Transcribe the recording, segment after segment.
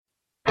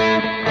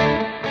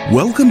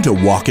Welcome to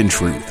Walk in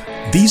Truth.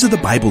 These are the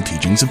Bible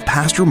teachings of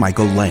Pastor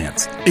Michael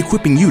Lance,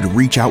 equipping you to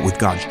reach out with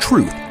God's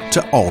truth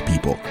to all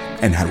people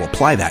and how to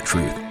apply that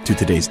truth to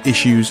today's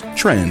issues,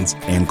 trends,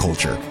 and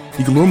culture.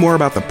 You can learn more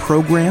about the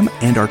program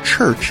and our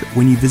church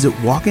when you visit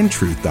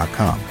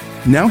walkintruth.com.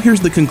 Now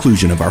here's the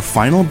conclusion of our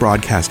final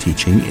broadcast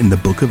teaching in the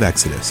book of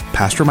Exodus,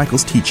 Pastor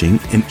Michael's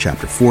teaching in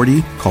chapter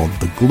 40 called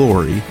The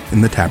Glory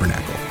in the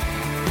Tabernacle.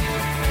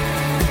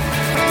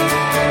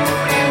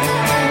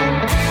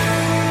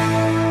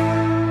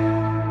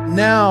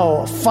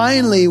 Now,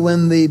 finally,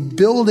 when the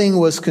building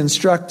was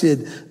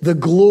constructed, the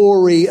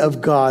glory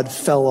of God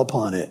fell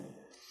upon it.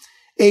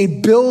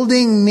 A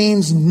building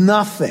means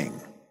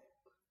nothing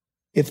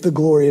if the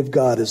glory of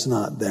God is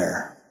not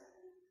there.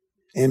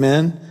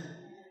 Amen?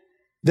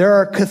 There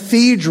are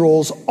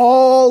cathedrals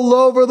all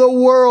over the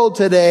world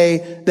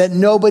today that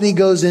nobody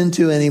goes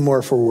into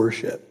anymore for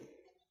worship.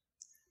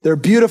 They're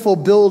beautiful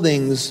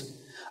buildings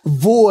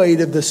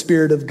void of the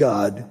Spirit of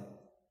God.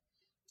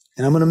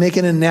 And I'm going to make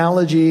an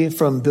analogy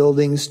from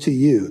buildings to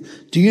you.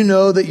 Do you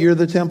know that you're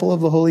the temple of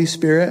the Holy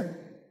Spirit?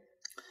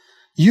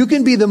 You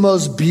can be the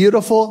most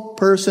beautiful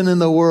person in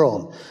the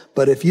world,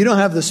 but if you don't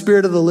have the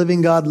Spirit of the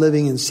living God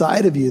living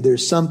inside of you,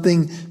 there's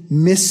something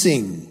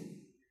missing.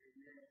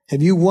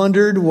 Have you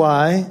wondered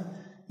why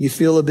you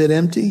feel a bit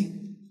empty?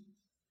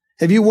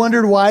 Have you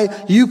wondered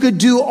why you could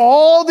do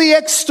all the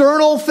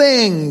external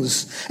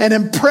things and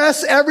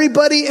impress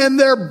everybody and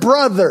their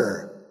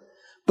brother?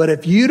 But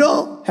if you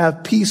don't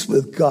have peace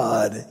with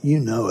God, you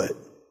know it.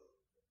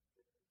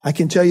 I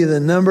can tell you the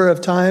number of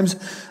times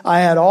I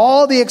had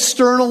all the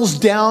externals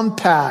down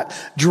pat,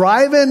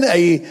 driving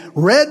a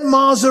red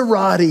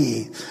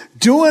Maserati,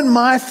 doing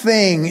my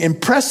thing,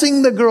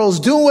 impressing the girls,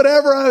 doing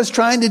whatever I was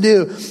trying to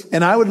do.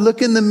 And I would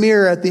look in the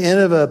mirror at the end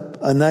of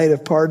a night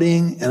of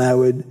partying and I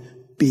would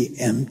be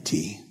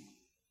empty.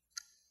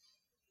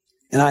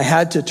 And I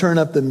had to turn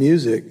up the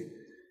music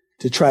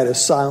to try to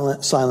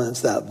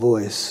silence that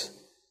voice.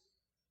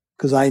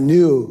 Because I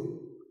knew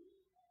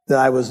that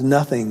I was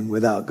nothing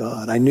without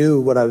God. I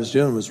knew what I was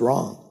doing was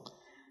wrong.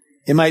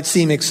 It might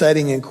seem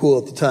exciting and cool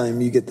at the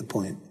time. You get the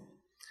point.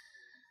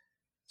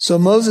 So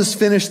Moses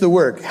finished the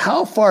work.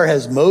 How far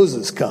has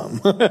Moses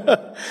come?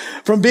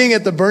 From being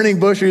at the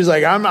burning bush, he's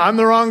like, I'm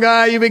the wrong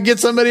guy. You can get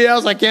somebody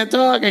else. I can't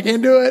talk. I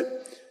can't do it.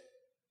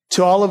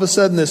 To all of a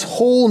sudden, this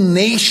whole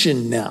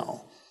nation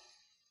now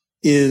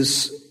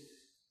has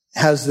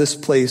this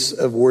place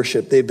of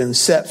worship. They've been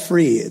set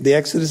free. The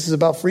Exodus is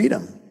about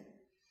freedom.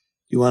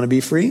 You want to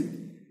be free?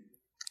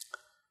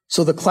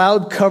 So the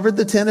cloud covered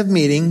the tent of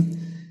meeting,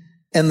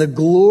 and the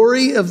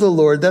glory of the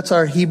Lord, that's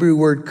our Hebrew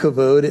word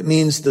kavod. It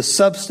means the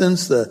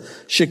substance, the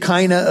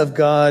Shekinah of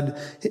God.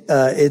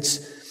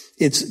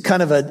 It's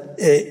kind of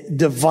a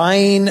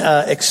divine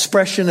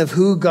expression of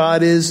who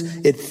God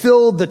is. It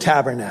filled the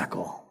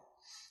tabernacle.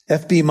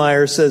 F.B.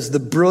 Meyer says, the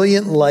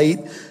brilliant light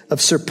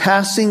of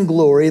surpassing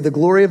glory, the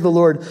glory of the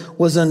Lord,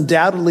 was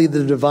undoubtedly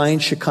the divine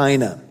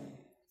Shekinah,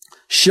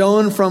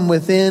 shone from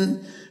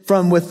within,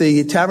 with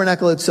the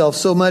tabernacle itself,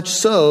 so much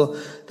so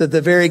that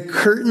the very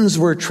curtains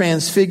were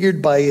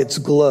transfigured by its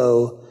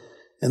glow,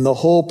 and the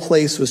whole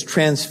place was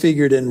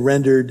transfigured and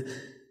rendered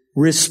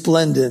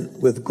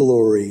resplendent with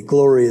glory,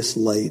 glorious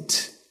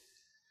light.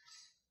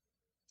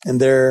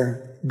 And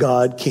there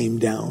God came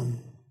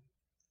down.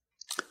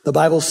 The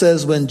Bible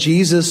says when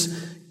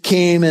Jesus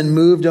came and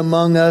moved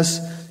among us,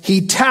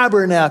 he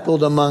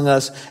tabernacled among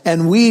us,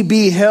 and we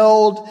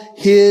beheld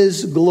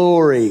his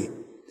glory.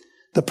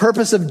 The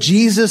purpose of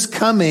Jesus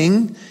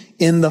coming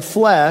in the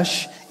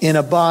flesh, in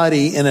a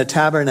body, in a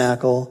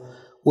tabernacle,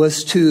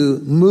 was to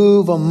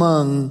move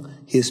among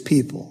his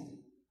people,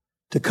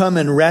 to come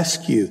and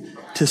rescue,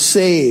 to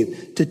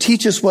save, to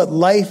teach us what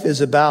life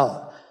is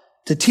about,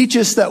 to teach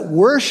us that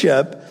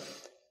worship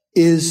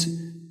is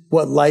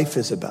what life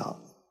is about,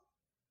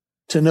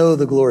 to know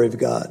the glory of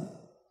God.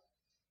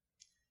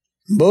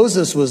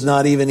 Moses was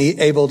not even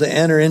able to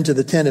enter into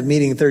the tent of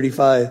meeting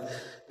 35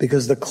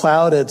 because the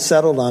cloud had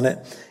settled on it,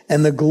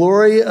 and the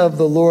glory of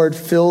the Lord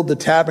filled the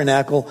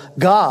tabernacle.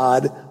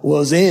 God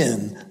was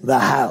in the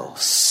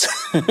house.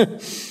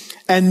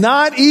 And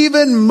not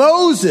even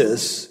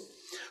Moses,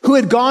 who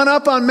had gone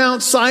up on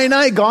Mount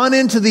Sinai, gone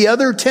into the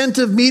other tent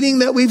of meeting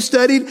that we've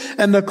studied,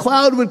 and the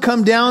cloud would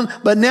come down,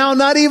 but now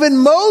not even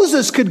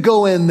Moses could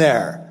go in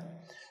there.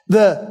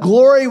 The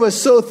glory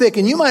was so thick.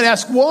 And you might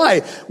ask,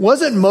 why?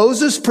 Wasn't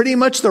Moses pretty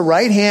much the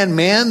right-hand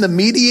man, the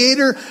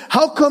mediator?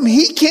 How come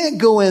he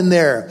can't go in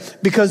there?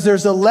 Because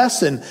there's a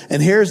lesson.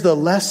 And here's the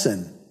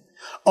lesson.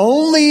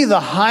 Only the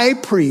high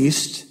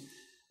priest,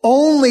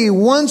 only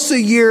once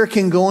a year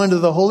can go into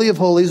the Holy of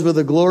Holies where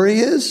the glory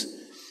is.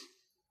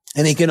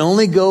 And he can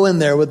only go in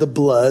there with the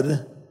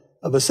blood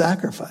of a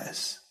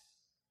sacrifice.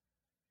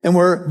 And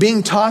we're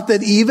being taught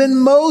that even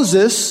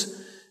Moses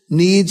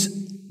needs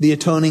the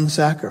atoning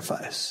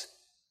sacrifice.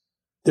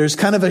 There's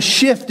kind of a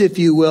shift, if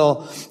you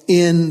will,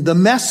 in the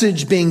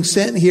message being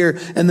sent here.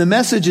 And the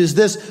message is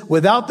this: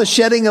 without the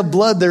shedding of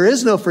blood, there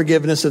is no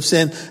forgiveness of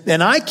sin.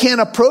 And I can't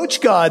approach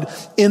God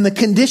in the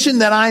condition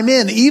that I'm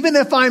in, even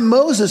if I'm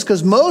Moses,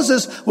 because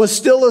Moses was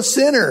still a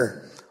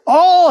sinner.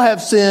 All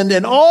have sinned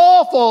and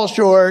all fall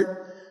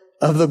short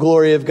of the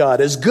glory of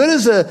God. As good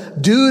as a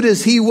dude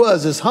as he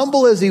was, as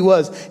humble as he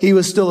was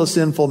still a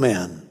sinful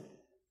man.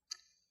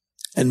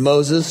 And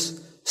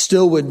Moses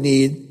still would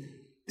need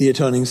the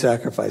atoning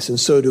sacrifice, and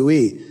so do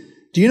we.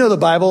 Do you know the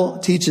Bible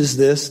teaches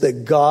this,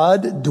 that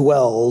God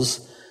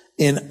dwells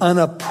in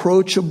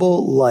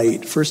unapproachable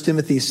light? 1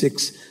 Timothy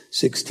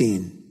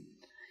 6:16.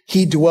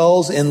 He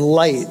dwells in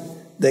light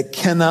that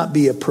cannot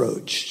be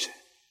approached.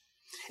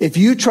 If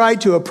you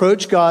tried to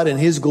approach God in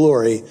his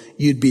glory,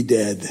 you'd be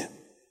dead.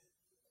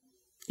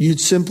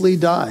 You'd simply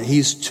die.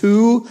 He's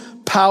too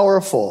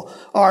powerful.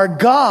 Our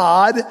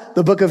God,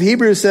 the book of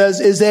Hebrews says,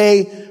 is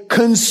a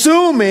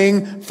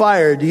consuming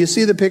fire. Do you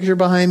see the picture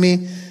behind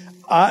me?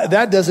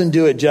 That doesn't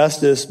do it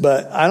justice,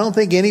 but I don't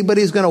think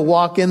anybody's going to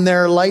walk in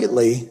there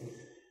lightly.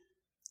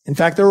 In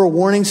fact, there were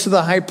warnings to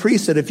the high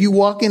priest that if you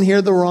walk in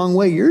here the wrong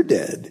way, you're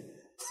dead.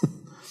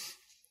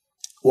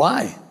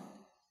 Why?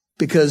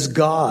 Because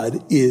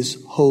God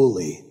is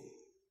holy.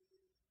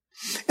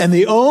 And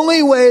the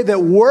only way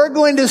that we're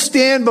going to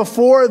stand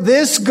before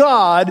this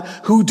God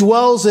who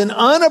dwells in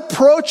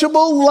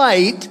unapproachable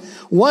light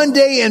one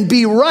day and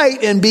be right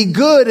and be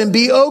good and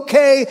be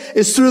okay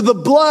is through the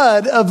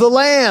blood of the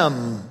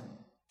Lamb.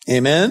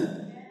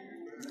 Amen?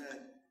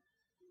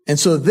 And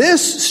so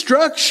this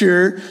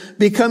structure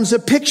becomes a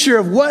picture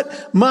of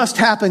what must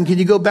happen. Can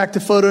you go back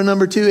to photo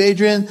number 2,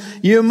 Adrian?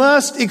 You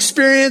must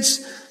experience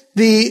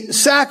the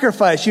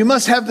sacrifice. You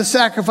must have the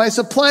sacrifice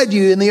applied to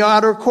you in the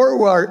outer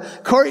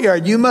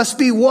courtyard. You must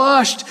be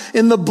washed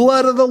in the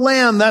blood of the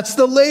Lamb. That's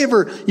the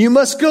laver. You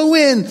must go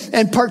in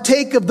and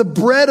partake of the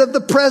bread of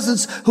the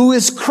presence, who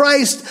is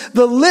Christ,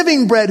 the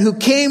living bread who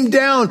came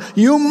down.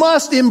 You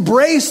must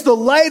embrace the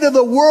light of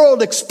the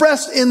world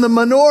expressed in the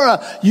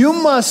menorah. You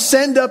must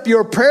send up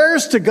your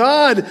prayers to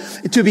God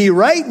to be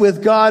right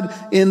with God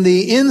in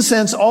the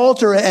incense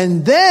altar.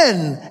 And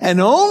then,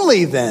 and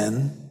only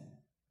then,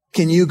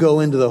 can you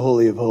go into the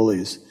Holy of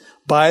Holies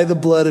by the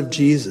blood of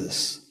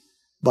Jesus,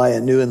 by a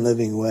new and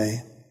living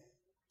way.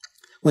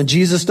 When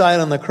Jesus died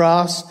on the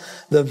cross,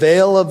 the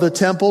veil of the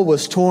temple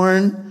was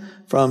torn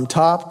from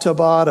top to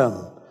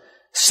bottom,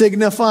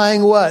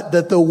 signifying what?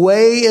 That the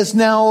way is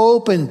now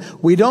open.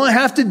 We don't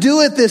have to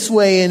do it this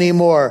way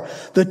anymore.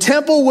 The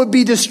temple would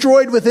be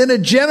destroyed within a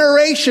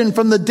generation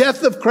from the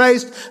death of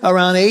Christ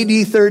around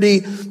AD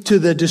 30 to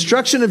the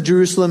destruction of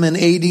Jerusalem in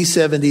AD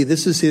 70.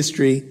 This is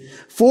history.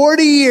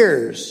 40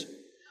 years.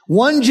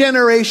 One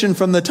generation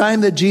from the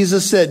time that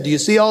Jesus said, do you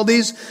see all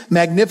these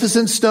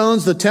magnificent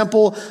stones? The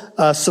temple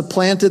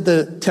supplanted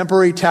the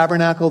temporary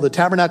tabernacle. The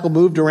tabernacle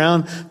moved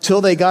around till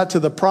they got to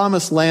the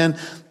promised land.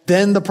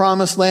 Then the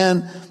promised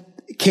land,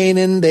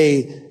 Canaan,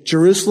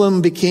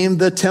 Jerusalem became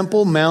the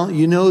Temple Mount.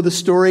 You know the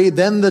story.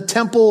 Then the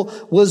temple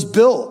was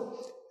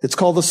built. It's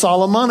called the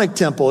Solomonic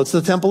Temple. It's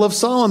the Temple of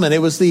Solomon.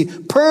 It was the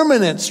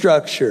permanent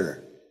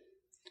structure.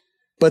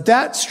 But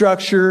that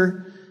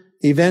structure,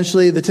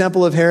 eventually the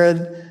Temple of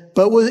Herod,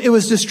 it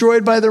was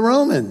destroyed by the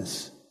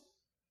Romans.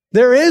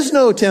 There is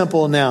no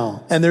temple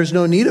now, and there's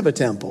no need of a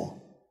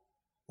temple.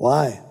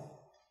 Why?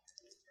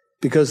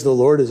 Because the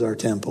Lord is our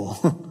temple.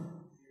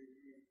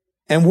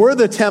 And we're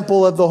the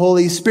temple of the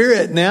Holy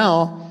Spirit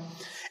now.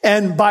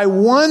 And by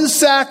one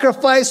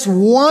sacrifice,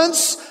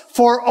 once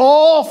for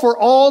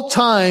all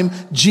time,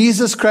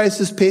 Jesus Christ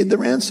has paid the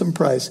ransom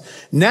price.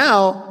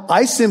 Now,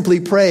 I simply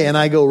pray and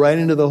I go right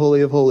into the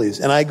Holy of Holies.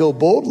 And I go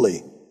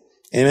boldly.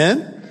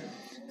 Amen?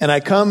 And I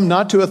come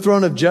not to a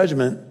throne of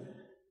judgment,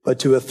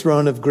 but to a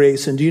throne of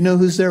grace. And do you know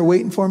who's there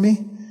waiting for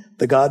me?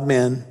 The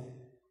God-man,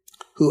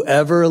 who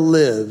ever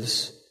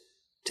lives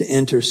to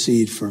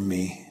intercede for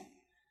me.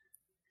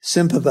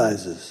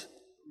 Sympathizes,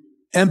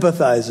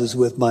 empathizes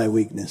with my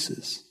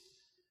weaknesses.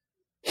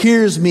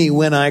 Hears me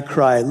when I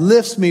cry,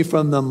 lifts me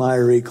from the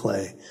miry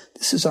clay.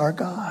 This is our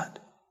God.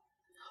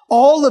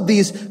 All of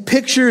these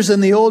pictures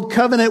in the Old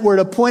Covenant were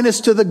to point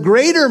us to the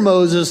greater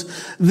Moses,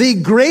 the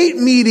great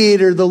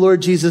mediator, the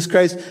Lord Jesus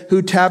Christ,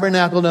 who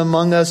tabernacled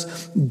among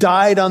us,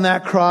 died on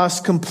that cross,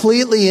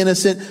 completely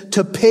innocent,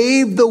 to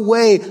pave the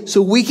way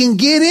so we can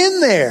get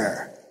in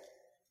there.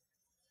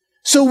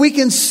 So we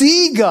can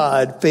see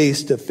God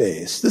face to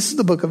face. This is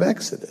the book of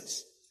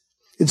Exodus.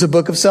 It's a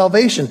book of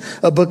salvation,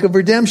 a book of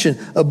redemption,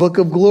 a book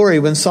of glory.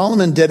 When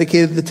Solomon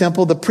dedicated the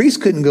temple, the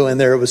priests couldn't go in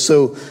there. It was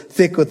so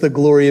thick with the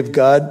glory of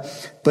God.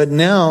 But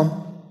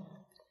now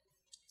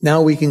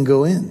we can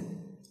go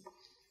in.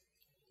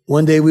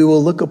 One day we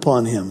will look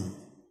upon him,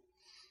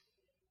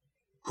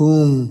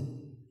 who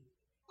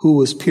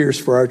was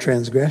pierced for our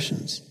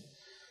transgressions.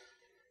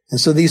 And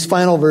so these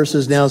final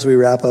verses now, as we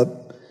wrap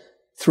up,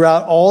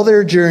 throughout all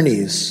their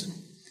journeys,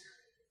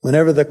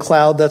 whenever the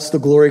cloud, that's the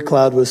glory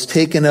cloud, was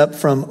taken up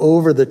from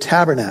over the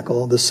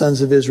tabernacle, the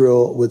sons of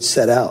Israel would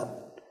set out.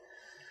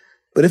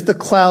 But if the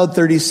cloud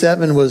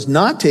 37 was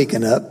not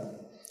taken up,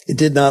 It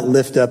did not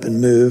lift up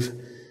and move.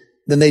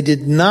 Then they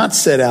did not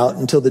set out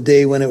until the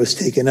day when it was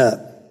taken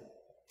up.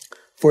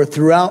 For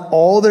throughout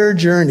all their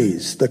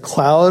journeys, the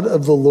cloud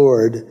of the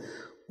Lord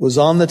was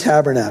on the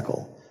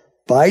tabernacle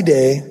by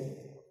day,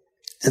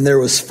 and there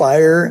was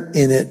fire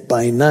in it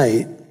by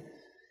night,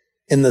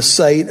 in the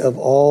sight of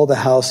all the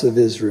house of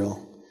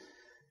Israel.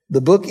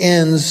 The book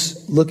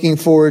ends looking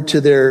forward to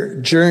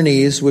their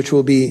journeys, which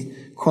will be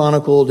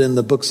chronicled in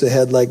the books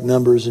ahead like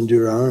Numbers and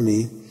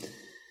Deuteronomy.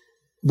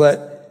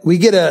 But we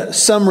get a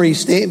summary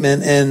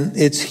statement, and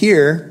it's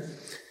here.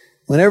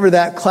 Whenever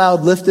that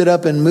cloud lifted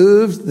up and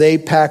moved, they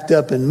packed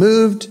up and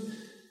moved.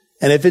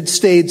 And if it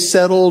stayed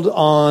settled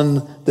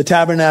on the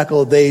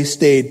tabernacle, they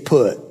stayed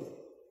put.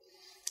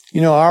 You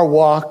know, our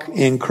walk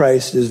in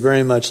Christ is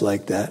very much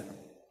like that.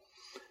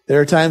 There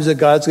are times that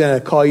God's going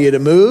to call you to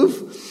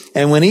move.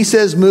 And when he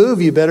says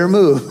move, you better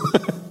move.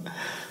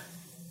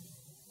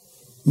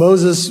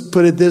 Moses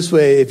put it this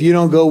way: if you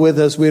don't go with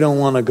us, we don't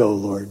want to go,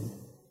 Lord.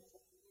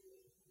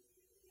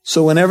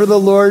 So whenever the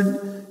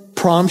Lord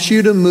prompts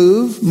you to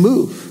move,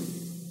 move.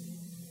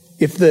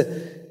 If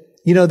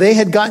they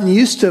had gotten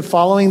used to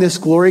following this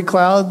glory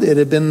cloud. It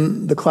had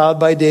been the cloud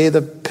by day,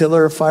 the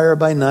pillar of fire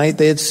by night.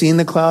 They had seen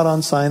the cloud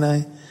on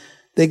Sinai.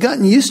 They'd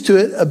gotten used to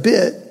it a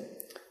bit.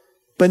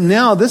 But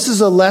now this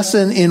is a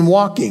lesson in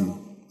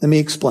walking. Let me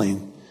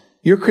explain.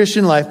 Your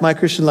Christian life, my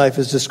Christian life,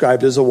 is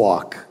described as a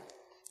walk.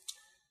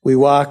 We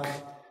walk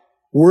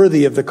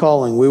worthy of the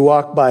calling. We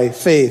walk by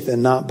faith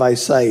and not by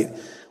sight.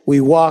 We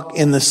walk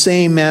in the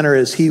same manner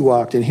as he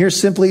walked. And here's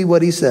simply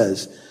what he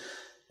says: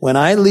 when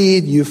I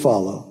lead, you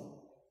follow.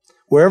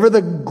 Wherever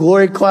the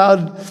glory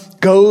cloud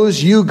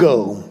goes, you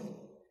go.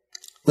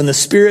 When the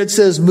Spirit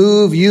says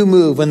move, you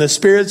move. When the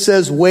Spirit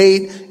says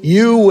wait,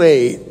 you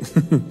wait.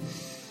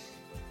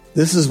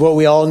 This is what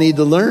we all need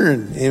to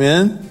learn.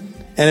 Amen?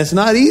 And it's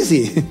not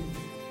easy.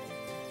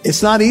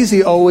 It's not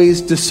easy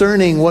always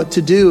discerning what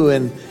to do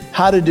and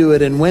how to do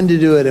it and when to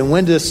do it and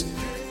when to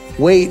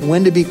wait and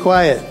when to be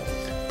quiet.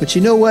 But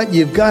you know what?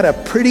 You've got a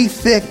pretty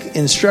thick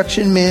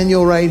instruction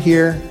manual right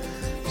here.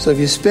 So if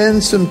you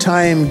spend some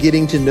time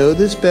getting to know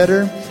this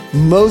better,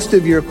 most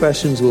of your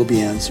questions will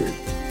be answered.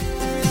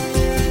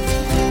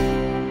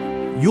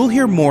 You'll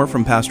hear more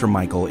from Pastor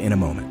Michael in a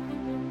moment.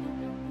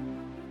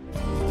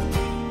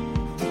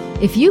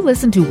 If you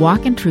listen to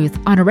Walk in Truth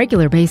on a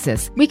regular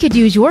basis, we could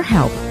use your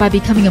help by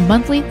becoming a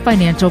monthly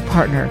financial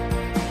partner.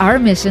 Our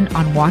mission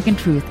on Walk in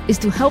Truth is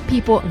to help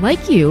people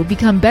like you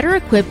become better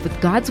equipped with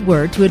God's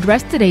Word to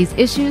address today's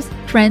issues,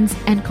 trends,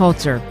 and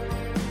culture.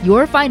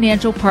 Your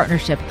financial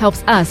partnership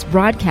helps us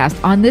broadcast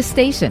on this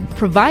station,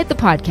 provide the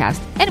podcast,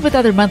 and with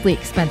other monthly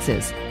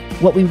expenses.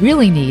 What we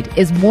really need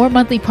is more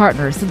monthly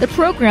partners so the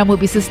program will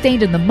be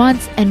sustained in the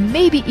months and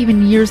maybe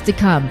even years to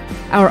come.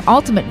 Our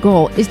ultimate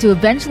goal is to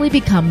eventually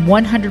become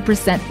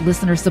 100%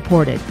 listener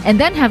supported and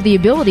then have the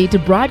ability to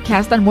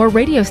broadcast on more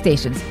radio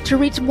stations to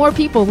reach more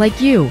people like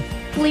you.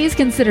 Please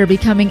consider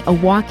becoming a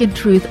Walk in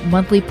Truth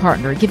monthly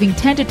partner, giving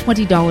 $10 to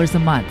 $20 a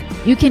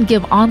month. You can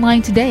give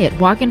online today at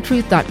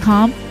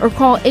walkintruth.com or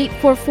call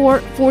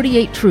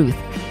 844-48-TRUTH.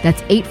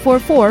 That's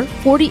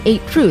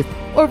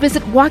 844-48-TRUTH, or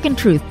visit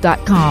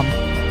walkintruth.com.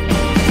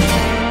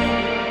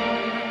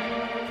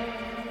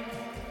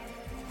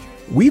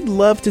 We'd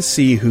love to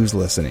see who's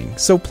listening,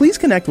 so please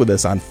connect with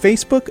us on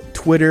Facebook,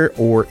 Twitter,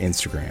 or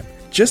Instagram.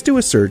 Just do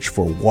a search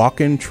for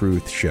Walk in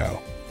Truth Show.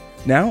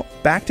 Now,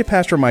 back to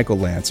Pastor Michael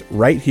Lantz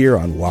right here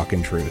on Walk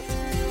in Truth.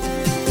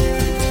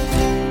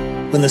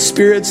 When the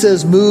Spirit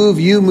says move,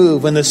 you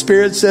move. When the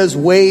Spirit says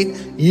wait,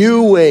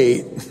 you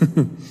wait.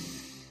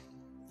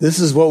 This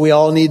is what we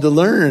all need to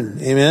learn.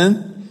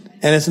 Amen?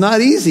 And it's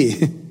not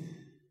easy.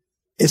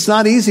 It's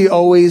not easy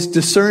always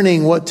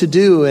discerning what to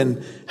do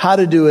and how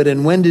to do it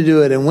and when to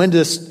do it and when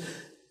to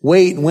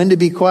wait and when to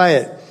be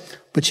quiet.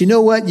 But you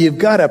know what? You've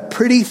got a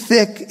pretty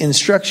thick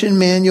instruction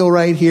manual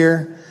right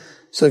here.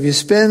 So if you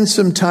spend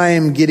some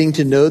time getting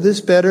to know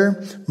this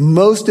better,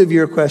 most of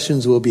your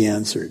questions will be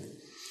answered.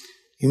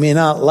 You may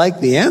not like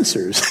the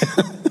answers,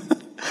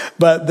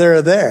 but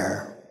they're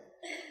there.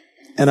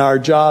 And our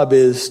job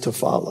is to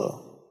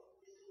follow.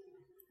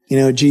 You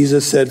know,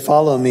 Jesus said,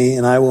 "Follow me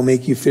and I will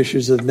make you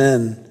fishers of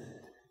men."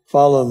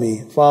 Follow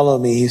me, follow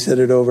me. He said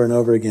it over and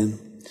over again.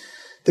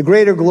 The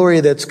greater glory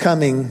that's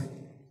coming,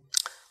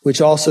 which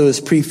also is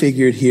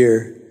prefigured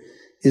here,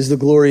 is the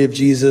glory of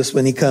Jesus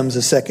when he comes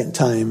a second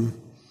time.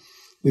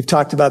 We've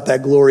talked about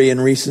that glory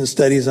in recent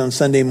studies on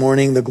Sunday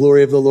morning, the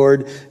glory of the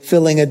Lord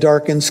filling a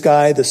darkened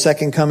sky, the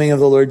second coming of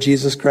the Lord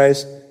Jesus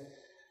Christ.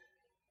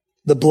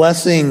 The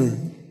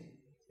blessing,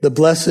 the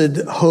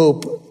blessed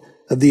hope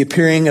of the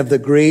appearing of the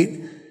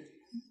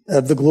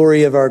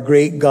glory of our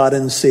great God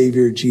and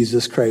Savior,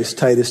 Jesus Christ,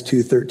 Titus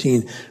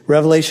 2:13.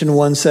 Revelation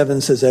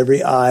 1:7 says,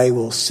 every eye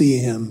will see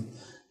him.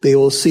 They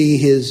will see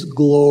his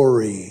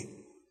glory.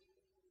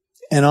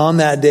 And on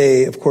that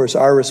day, of course,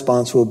 our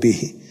response will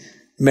be,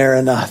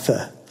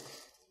 Maranatha,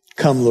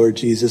 come Lord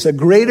Jesus. A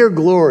greater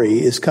glory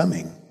is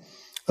coming.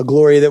 A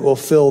glory that will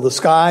fill the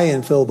sky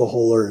and fill the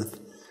whole earth.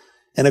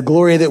 And a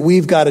glory that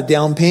we've got a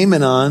down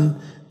payment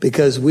on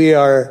because we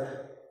are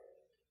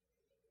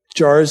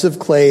Jars of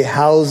clay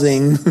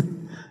housing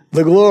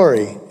the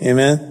glory.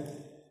 Amen?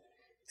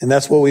 And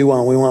that's what we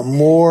want. We want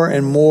more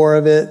and more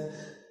of it.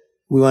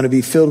 We want to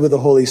be filled with the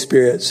Holy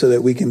Spirit so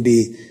that we can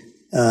be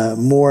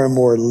more and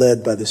more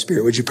led by the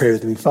Spirit. Would you pray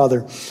with me?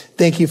 Father,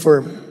 thank you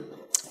for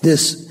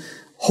this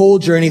whole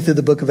journey through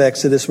the book of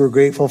Exodus. We're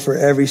grateful for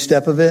every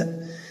step of it.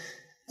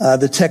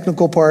 The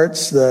technical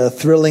parts, the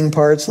thrilling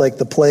parts like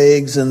the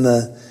plagues and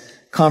the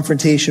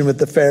confrontation with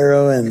the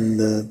Pharaoh and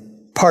the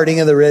parting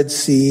of the Red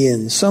Sea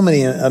and so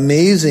many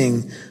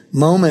amazing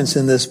moments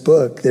in this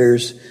book.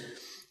 There's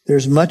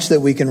much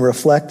that we can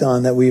reflect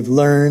on that we've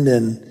learned,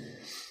 and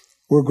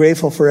we're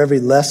grateful for every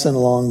lesson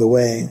along the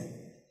way.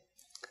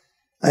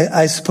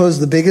 I suppose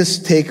the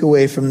biggest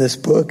takeaway from this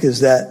book is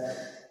that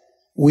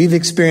we've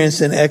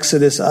experienced an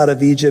exodus out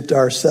of Egypt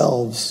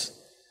ourselves,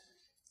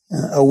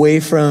 away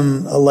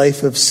from a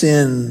life of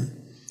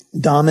sin,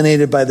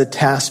 dominated by the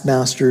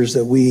taskmasters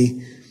that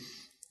we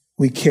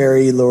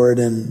carry, Lord,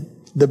 and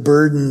the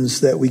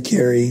burdens that we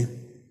carry.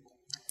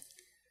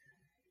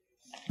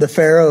 The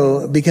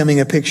Pharaoh becoming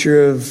a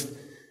picture of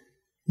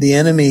the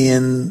enemy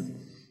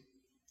and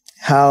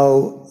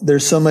how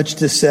there's so much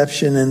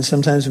deception, and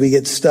sometimes we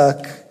get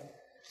stuck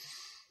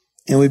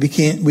and we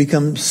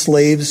become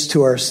slaves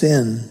to our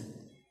sin.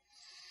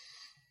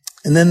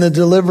 And then the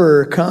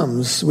deliverer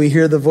comes. We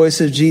hear the voice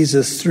of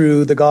Jesus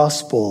through the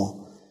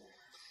gospel,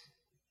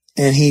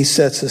 and he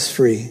sets us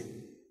free.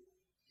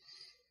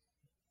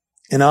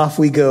 And off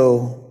we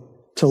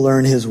go to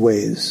learn his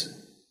ways.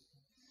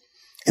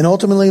 And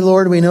ultimately,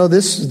 Lord, we know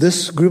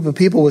this group of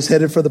people was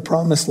headed for the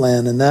promised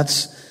land, and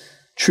that's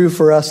true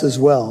for us as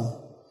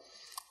well.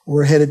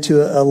 We're headed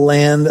to a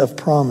land of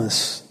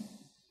promise.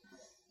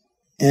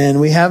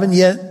 And we haven't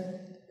yet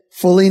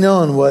fully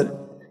known what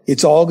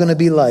it's all going to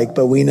be like,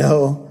 but we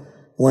know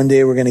one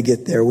day we're going to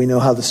get there. We know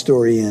how the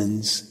story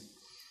ends.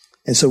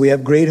 And so we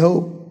have great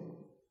hope.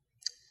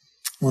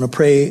 I want to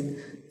pray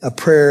a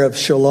prayer of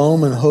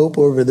shalom and hope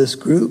over this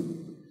group.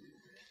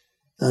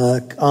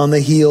 On the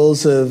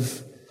heels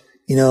of,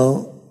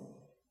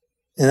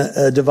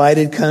 a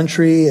divided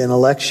country, an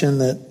election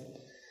that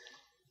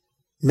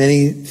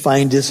many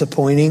find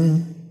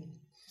disappointing.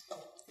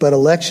 But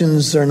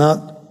elections are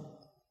not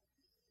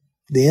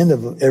the end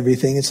of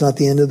everything. It's not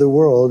the end of the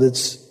world.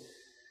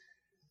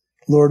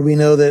 Lord, we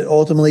know that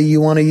ultimately you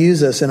want to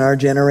use us in our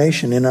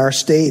generation, in our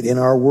state, in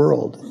our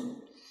world.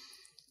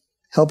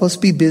 Help us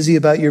be busy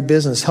about your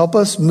business. Help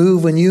us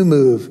move when you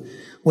move.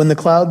 When the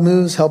cloud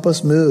moves, help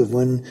us move.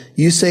 When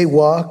you say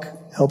walk,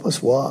 help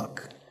us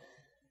walk.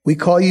 We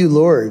call you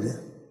Lord,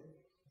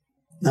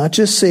 not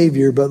just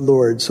Savior, but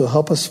Lord. So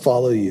help us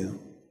follow you.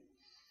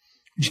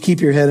 Would you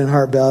keep your head and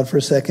heart bowed for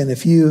a second?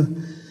 If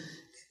you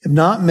have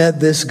not met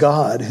this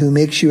God who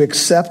makes you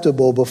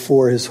acceptable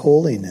before his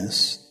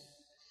holiness,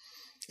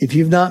 if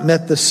you've not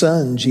met the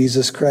Son,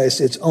 Jesus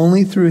Christ, it's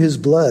only through his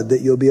blood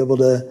that you'll be able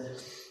to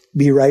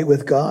be right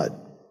with God.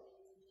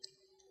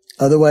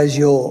 Otherwise,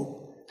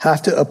 you'll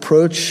have to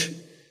approach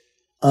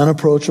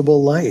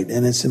unapproachable light,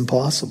 and it's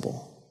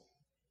impossible.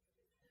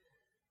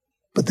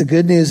 But the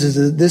good news is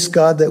that this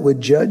God that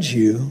would judge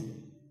you,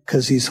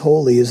 because he's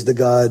holy, is the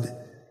God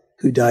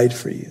who died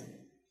for you.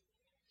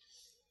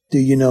 Do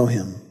you know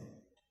him?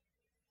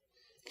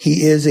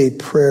 He is a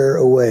prayer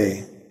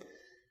away.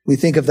 We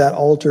think of that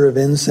altar of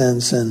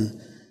incense, and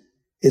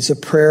it's a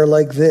prayer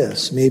like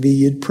this. Maybe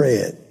you'd pray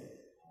it.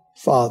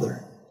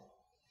 Father,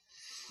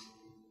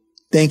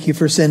 thank you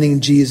for sending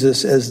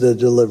Jesus as the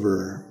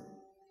deliverer.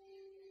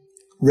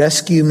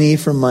 Rescue me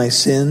from my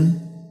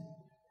sin.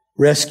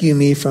 Rescue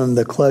me from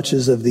the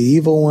clutches of the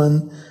evil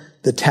one,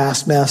 the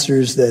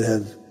taskmasters that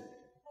have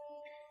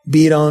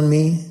beat on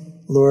me.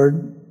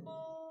 Lord,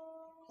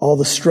 all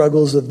the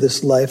struggles of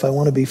this life, I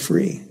want to be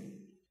free.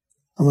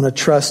 I want to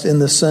trust in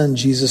the Son,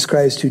 Jesus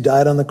Christ, who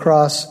died on the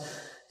cross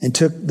and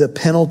took the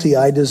penalty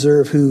I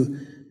deserve, who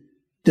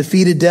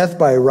defeated death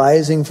by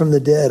rising from the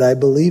dead. I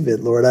believe it,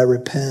 Lord. I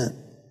repent.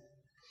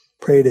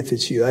 Pray it if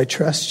it's you. I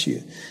trust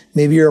you.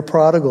 Maybe you're a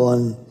prodigal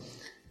and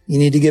you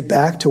need to get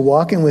back to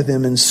walking with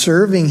him and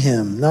serving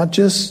him, not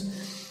just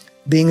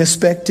being a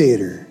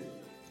spectator.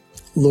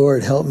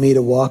 Lord, help me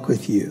to walk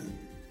with you.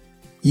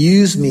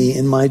 Use me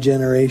in my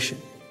generation.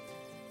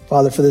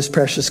 Father, for this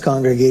precious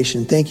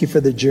congregation, thank you for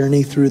the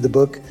journey through the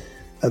book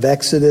of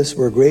Exodus.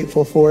 We're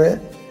grateful for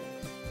it,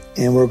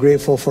 and we're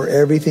grateful for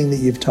everything that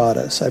you've taught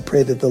us. I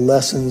pray that the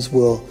lessons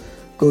will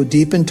go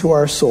deep into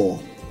our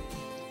soul,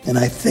 and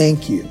I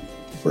thank you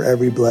for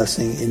every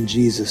blessing in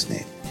Jesus'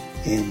 name.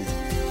 Amen.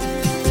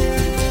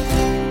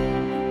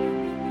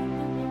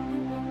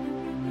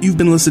 You've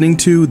been listening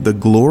to The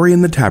Glory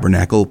in the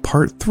Tabernacle,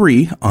 Part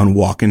 3 on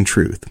Walk in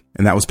Truth,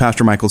 and that was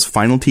Pastor Michael's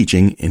final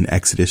teaching in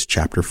Exodus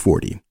chapter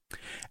 40.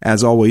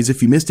 As always,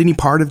 if you missed any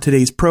part of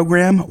today's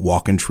program,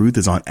 Walk in Truth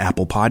is on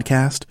Apple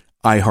Podcast,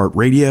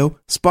 iHeartRadio,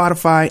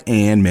 Spotify,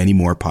 and many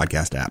more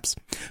podcast apps.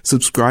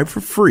 Subscribe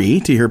for free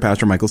to hear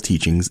Pastor Michael's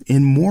teachings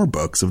in more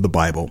books of the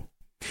Bible.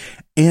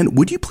 And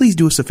would you please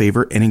do us a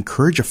favor and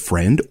encourage a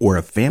friend or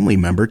a family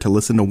member to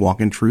listen to Walk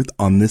in Truth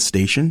on this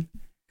station?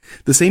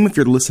 The same if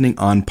you're listening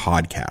on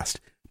podcast.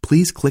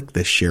 please click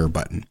the share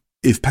button.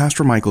 If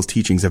Pastor Michael's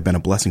teachings have been a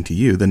blessing to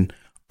you, then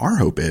our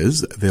hope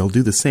is they'll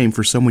do the same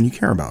for someone you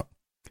care about.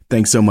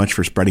 Thanks so much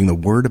for spreading the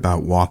word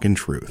about Walk in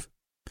Truth.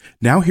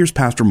 Now here's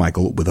Pastor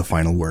Michael with a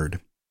final word.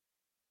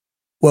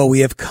 Well, we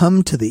have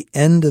come to the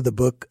end of the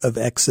book of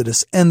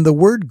Exodus, and the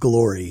word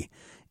glory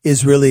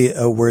is really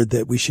a word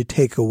that we should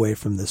take away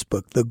from this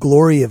book. The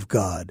glory of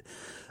God.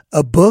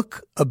 A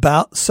book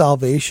about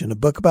salvation, a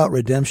book about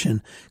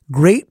redemption,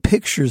 great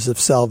pictures of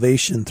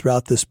salvation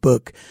throughout this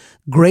book,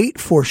 great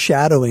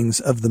foreshadowings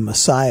of the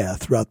Messiah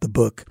throughout the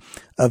book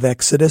of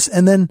Exodus.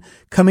 And then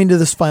coming to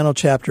this final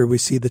chapter, we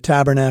see the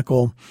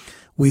tabernacle,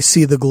 we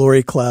see the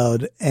glory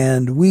cloud,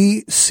 and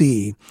we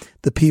see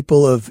the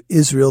people of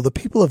Israel, the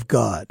people of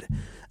God,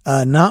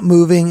 not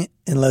moving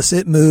unless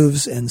it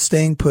moves and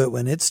staying put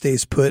when it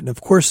stays put. And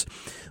of course,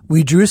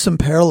 we drew some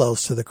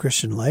parallels to the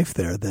Christian life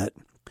there, that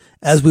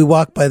as we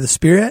walk by the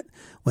Spirit,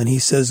 when he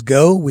says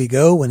go, we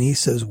go. When he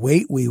says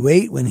wait, we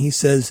wait. When he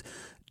says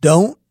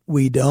don't,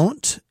 we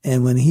don't.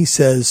 And when he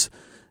says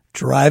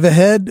drive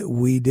ahead,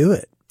 we do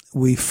it.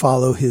 We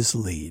follow his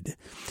lead.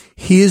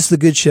 He is the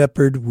good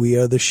shepherd. We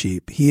are the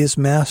sheep. He is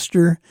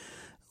master.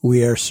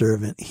 We are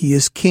servant. He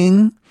is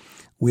king.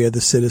 We are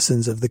the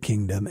citizens of the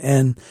kingdom.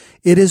 And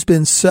it has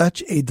been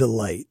such a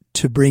delight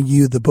to bring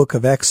you the book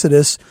of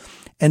Exodus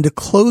and to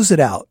close it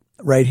out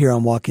right here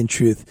on Walk in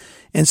Truth.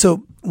 And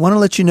so I want to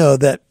let you know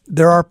that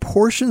there are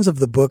portions of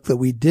the book that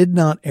we did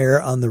not air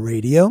on the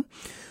radio.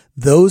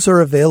 Those are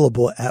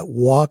available at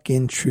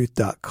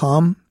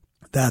walkintruth.com.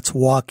 That's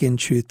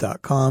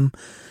walkintruth.com.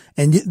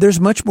 And there's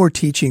much more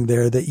teaching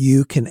there that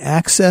you can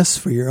access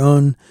for your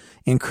own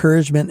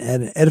encouragement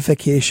and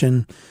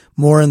edification.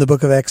 More in the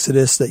book of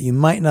Exodus that you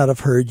might not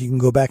have heard. You can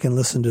go back and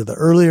listen to the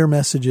earlier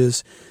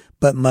messages,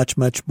 but much,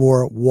 much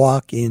more,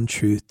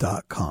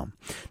 walkintruth.com.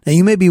 Now,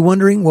 you may be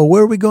wondering, well,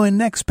 where are we going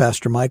next,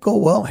 Pastor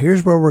Michael? Well,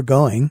 here's where we're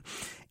going.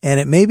 And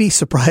it may be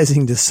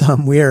surprising to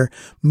some. We are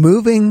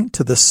moving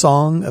to the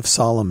Song of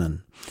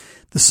Solomon.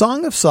 The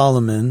Song of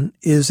Solomon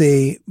is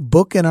a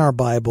book in our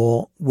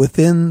Bible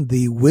within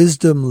the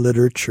wisdom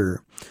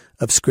literature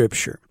of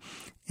Scripture.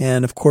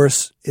 And of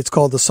course, it's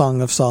called the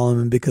Song of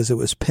Solomon because it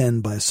was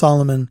penned by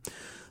Solomon,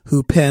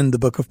 who penned the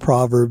book of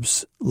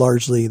Proverbs,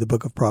 largely the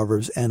book of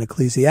Proverbs and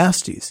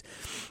Ecclesiastes.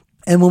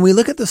 And when we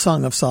look at the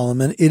Song of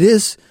Solomon,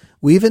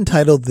 we've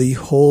entitled the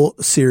whole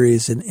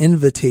series An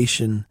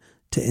Invitation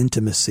to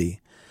Intimacy.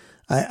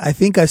 I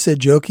think I said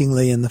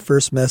jokingly in the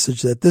first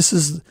message that this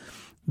is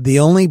the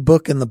only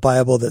book in the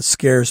Bible that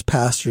scares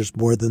pastors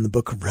more than the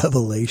book of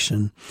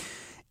Revelation.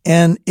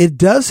 And it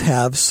does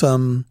have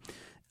some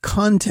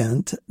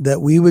content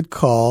that we would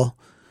call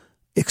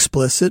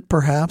explicit,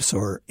 perhaps,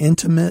 or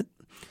intimate.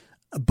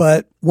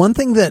 But one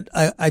thing that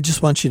I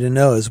just want you to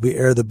know as we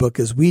air the book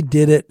is we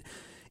did it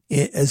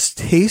as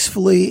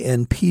tastefully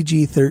and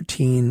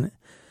PG-13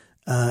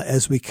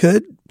 as we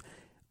could,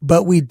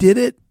 but we did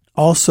it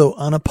also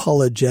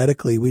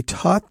unapologetically. We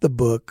taught the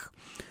book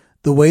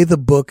the way the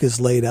book is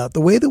laid out,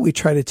 the way that we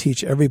try to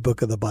teach every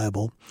book of the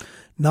Bible,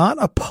 not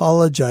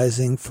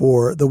apologizing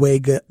for the way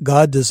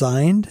God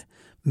designed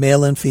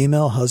male and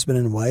female, husband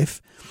and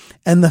wife,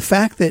 and the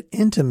fact that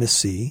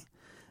intimacy,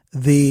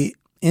 the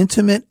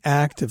intimate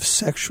act of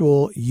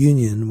sexual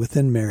union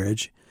within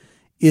marriage,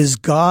 is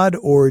God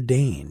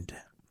ordained.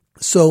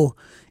 So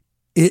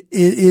it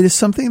is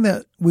something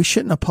that we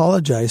shouldn't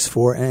apologize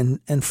for.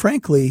 And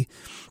frankly,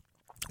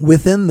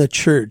 within the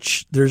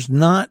church, there's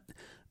not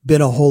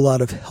been a whole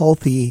lot of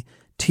healthy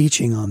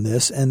teaching on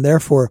this. And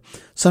therefore,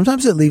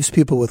 sometimes it leaves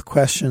people with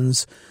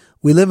questions.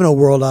 We live in a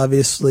world,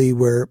 obviously,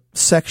 where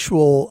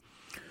sexual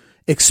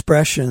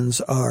expressions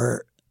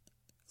are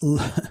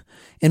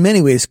in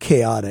many ways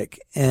chaotic,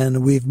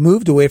 and we've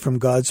moved away from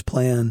God's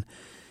plan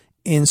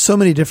in so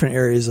many different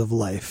areas of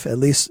life, at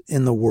least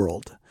in the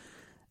world.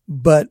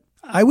 But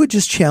I would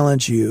just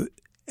challenge you,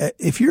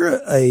 if you're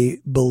a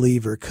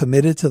believer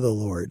committed to the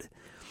Lord,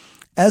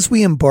 as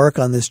we embark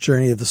on this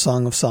journey of the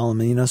Song of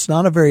Solomon, it's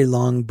not a very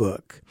long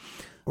book.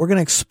 We're going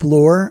to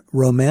explore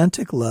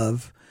romantic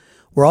love.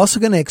 We're also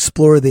going to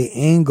explore the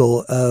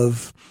angle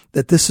of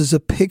that this is a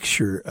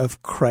picture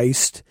of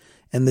Christ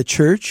and the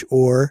church,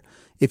 or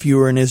if you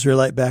were an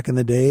Israelite back in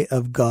the day,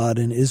 of God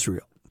and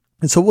Israel.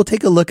 And so we'll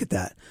take a look at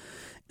that.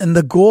 And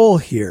the goal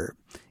here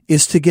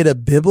is to get a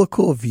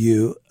biblical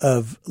view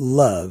of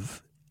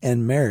love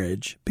and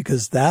marriage,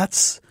 because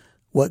that's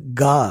what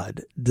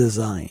God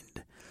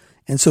designed.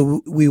 And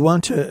so we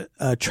want to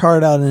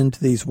chart out into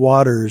these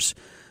waters,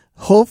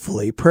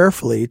 hopefully,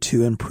 prayerfully,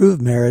 to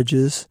improve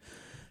marriages,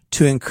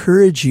 to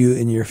encourage you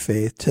in your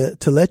faith,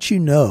 to let you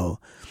know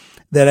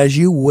that as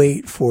you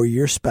wait for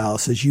your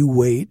spouse, as you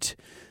wait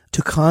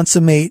to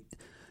consummate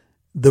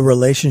the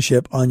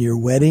relationship on your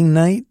wedding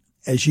night,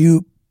 as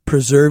you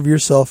preserve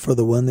yourself for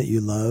the one that you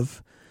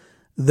love,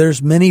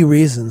 there's many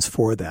reasons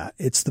for that.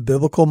 It's the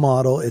biblical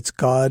model. It's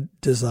God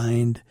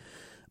designed.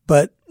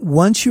 But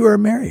once you are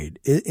married,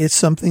 it's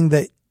something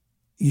that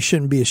you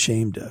shouldn't be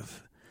ashamed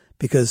of,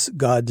 because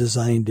God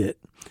designed it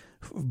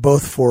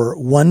both for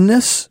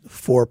oneness,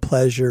 for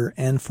pleasure,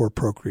 and for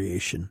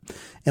procreation.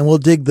 And we'll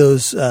dig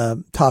those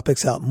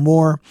topics out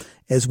more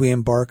as we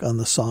embark on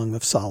the Song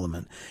of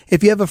Solomon.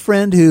 If you have a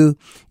friend who,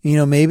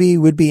 maybe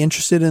would be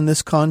interested in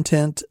this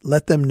content,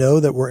 let them know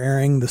that we're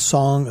airing the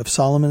Song of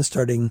Solomon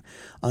starting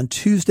on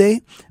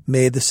Tuesday,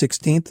 May the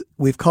 16th.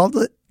 We've called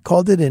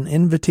it an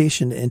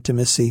invitation to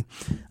intimacy.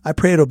 I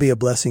pray it'll be a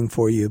blessing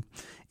for you,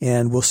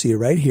 and we'll see you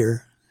right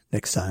here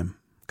next time.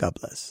 God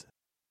bless.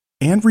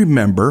 And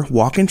remember,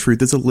 Walk in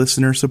Truth is a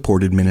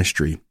listener-supported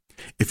ministry.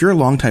 If you're a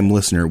longtime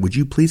listener, would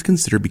you please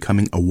consider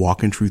becoming a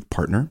Walk in Truth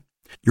partner?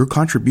 Your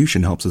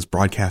contribution helps us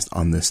broadcast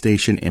on this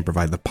station and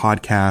provide the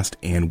podcast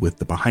and with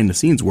the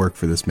behind-the-scenes work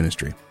for this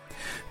ministry.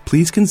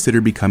 Please consider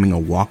becoming a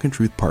Walk in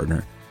Truth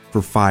partner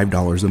for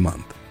 $5 a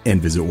month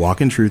and visit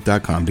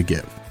walkintruth.com to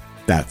give.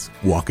 That's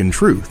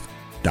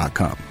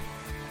walkintruth.com.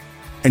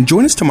 And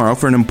join us tomorrow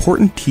for an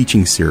important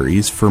teaching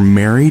series for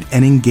married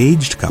and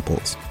engaged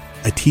couples,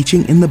 a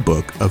teaching in the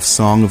book of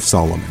Song of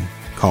Solomon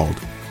called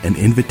An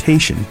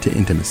Invitation to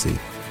Intimacy.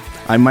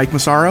 I'm Mike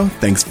Massaro.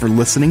 Thanks for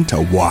listening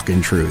to Walk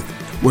in Truth,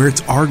 where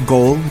it's our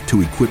goal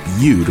to equip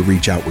you to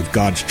reach out with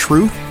God's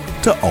truth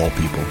to all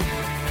people.